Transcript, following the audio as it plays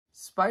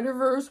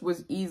Spider-Verse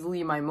was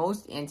easily my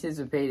most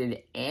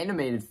anticipated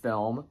animated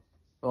film.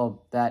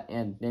 Well, that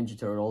and Ninja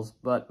Turtles.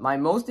 But my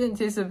most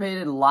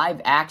anticipated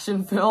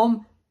live-action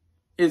film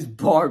is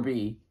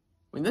Barbie.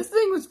 When this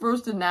thing was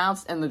first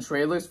announced and the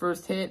trailers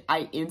first hit,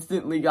 I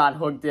instantly got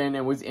hooked in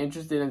and was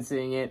interested in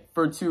seeing it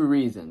for two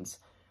reasons.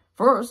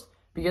 First,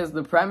 because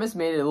the premise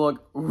made it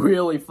look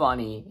really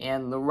funny,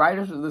 and the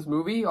writers of this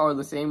movie are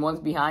the same ones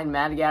behind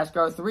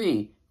Madagascar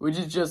 3, which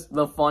is just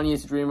the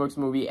funniest DreamWorks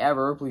movie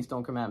ever. Please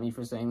don't come at me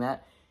for saying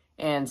that.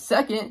 And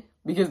second,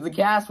 because the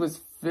cast was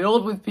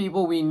filled with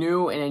people we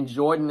knew and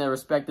enjoyed in their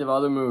respective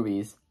other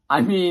movies.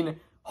 I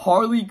mean,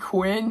 Harley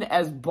Quinn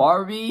as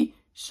Barbie,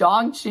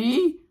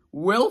 Shang-Chi,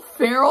 Will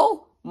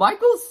Ferrell,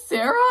 Michael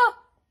Cera?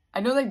 I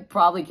know they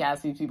probably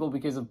cast these people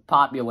because of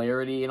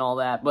popularity and all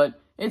that,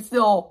 but it's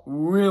still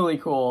really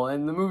cool,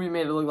 and the movie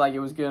made it look like it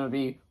was going to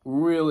be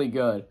really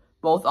good,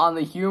 both on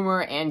the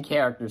humor and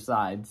character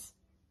sides.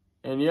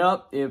 And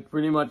yup, it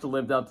pretty much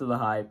lived up to the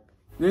hype.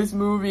 This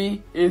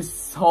movie is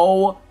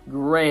so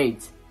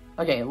great.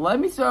 Okay, let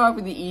me start off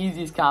with the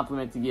easiest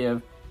compliment to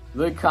give,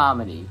 the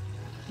comedy.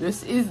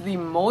 This is the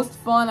most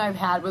fun I've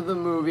had with a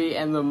movie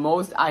and the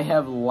most I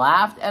have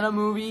laughed at a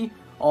movie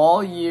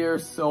all year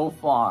so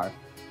far.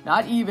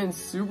 Not even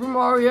Super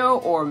Mario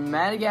or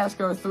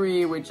Madagascar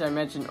 3, which I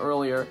mentioned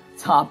earlier,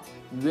 topped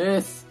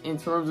this in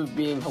terms of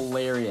being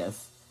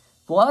hilarious.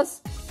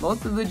 Plus,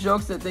 most of the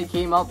jokes that they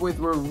came up with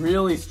were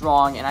really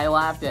strong and I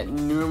laughed at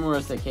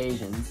numerous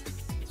occasions.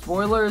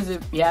 Spoilers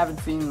if you haven't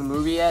seen the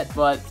movie yet,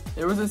 but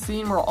there was a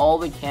scene where all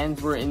the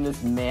Kens were in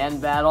this man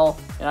battle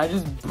and I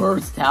just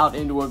burst out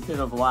into a pit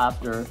of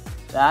laughter.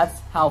 That's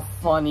how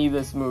funny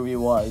this movie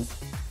was.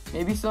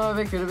 Maybe some of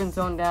it could have been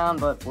toned down,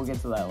 but we'll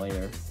get to that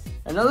later.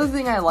 Another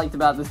thing I liked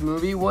about this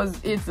movie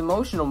was its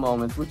emotional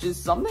moments, which is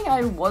something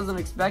I wasn't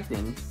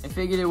expecting. I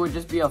figured it would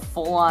just be a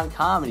full-on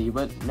comedy,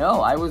 but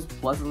no, I was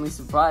pleasantly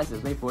surprised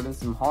that they put in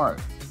some heart.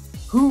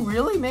 Who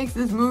really makes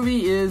this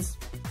movie is,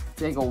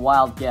 take a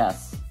wild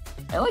guess.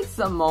 I liked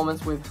some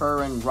moments with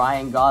her and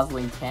Ryan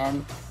Gosling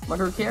Ken, but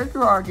her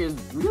character arc is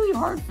really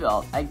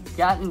heartfelt. I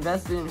got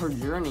invested in her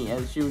journey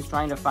as she was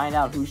trying to find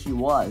out who she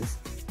was.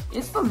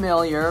 It's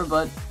familiar,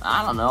 but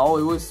I don't know,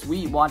 it was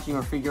sweet watching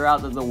her figure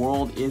out that the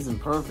world isn't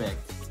perfect.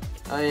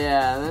 Oh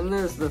yeah, and then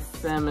there's the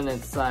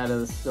feminine side of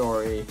the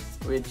story,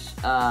 which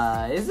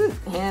isn't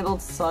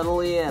handled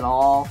subtly at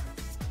all.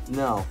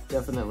 No,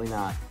 definitely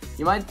not.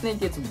 You might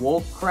think it's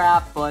woke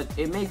crap, but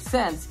it makes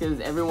sense because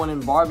everyone in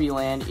Barbie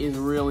Land is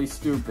really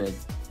stupid.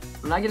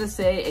 I'm not gonna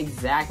say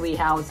exactly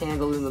how it's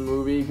handled in the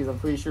movie because I'm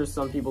pretty sure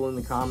some people in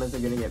the comments are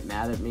gonna get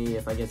mad at me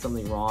if I get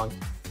something wrong.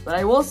 But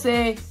I will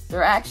say,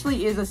 there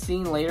actually is a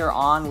scene later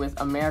on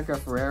with America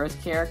Ferrera's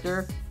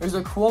character. There's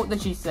a quote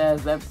that she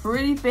says that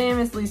pretty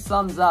famously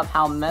sums up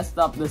how messed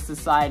up this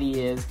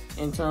society is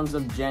in terms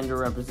of gender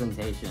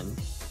representation.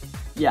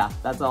 Yeah,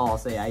 that's all I'll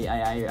say.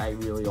 I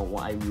really don't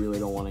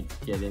want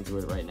to get into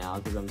it right now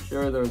because I'm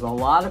sure there's a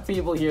lot of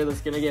people here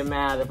that's gonna get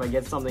mad if I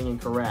get something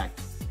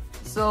incorrect.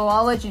 So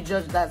I'll let you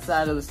judge that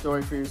side of the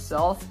story for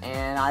yourself,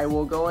 and I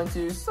will go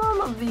into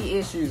some of the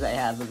issues I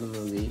have with the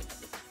movie.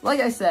 Like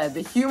I said,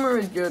 the humor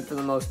is good for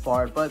the most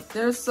part, but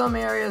there's some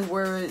areas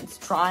where it's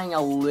trying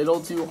a little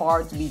too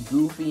hard to be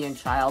goofy and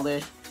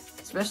childish,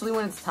 especially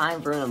when it's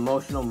time for an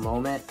emotional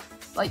moment.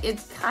 Like,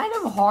 it's kind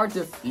of hard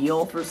to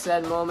feel for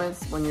said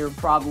moments when you're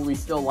probably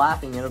still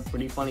laughing at a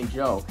pretty funny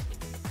joke.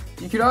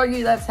 You could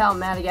argue that's how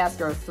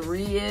Madagascar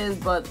 3 is,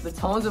 but the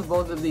tones of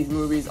both of these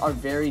movies are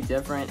very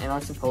different and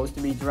are supposed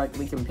to be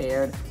directly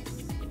compared.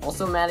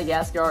 Also,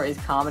 Madagascar is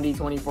comedy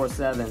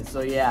 24/7,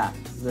 so yeah,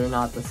 they're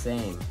not the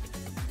same.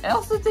 I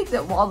also think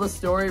that while the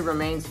story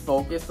remains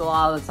focused a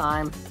lot of the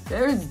time,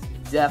 there's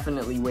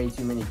definitely way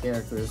too many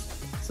characters.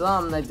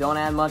 Some that don't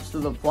add much to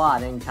the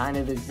plot and kind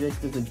of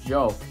exist as a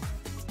joke.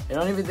 I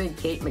don't even think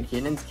Kate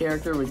McKinnon's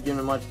character was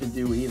given much to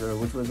do either,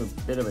 which was a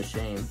bit of a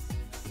shame.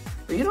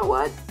 But you know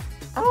what?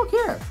 I don't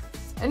care.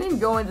 I didn't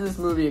go into this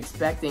movie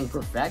expecting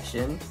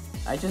perfection.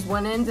 I just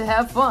went in to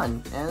have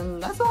fun,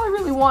 and that's all I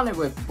really wanted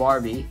with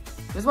Barbie.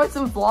 Despite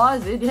some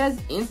flaws, it has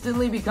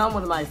instantly become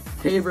one of my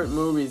favorite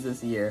movies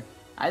this year.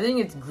 I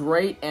think it's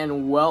great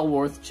and well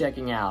worth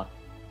checking out.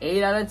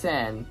 8 out of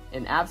 10,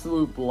 an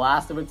absolute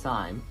blast of a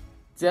time.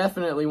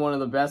 Definitely one of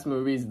the best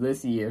movies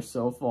this year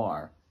so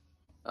far.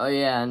 Oh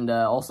yeah, and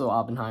also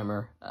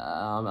Oppenheimer.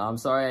 I'm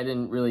sorry I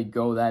didn't really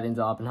go that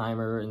into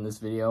Oppenheimer in this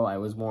video. I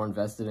was more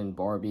invested in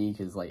Barbie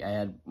because I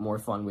had more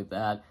fun with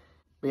that.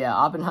 But yeah,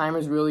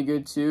 Oppenheimer's really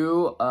good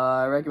too.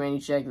 I recommend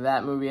you check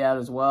that movie out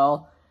as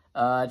well.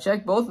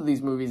 Check both of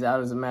these movies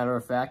out as a matter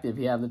of fact if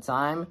you have the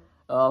time.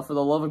 For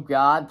the love of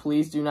God,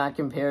 please do not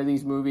compare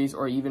these movies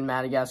or even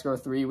Madagascar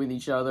 3 with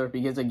each other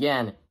because,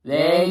 again,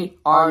 they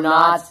are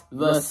not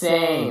the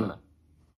same.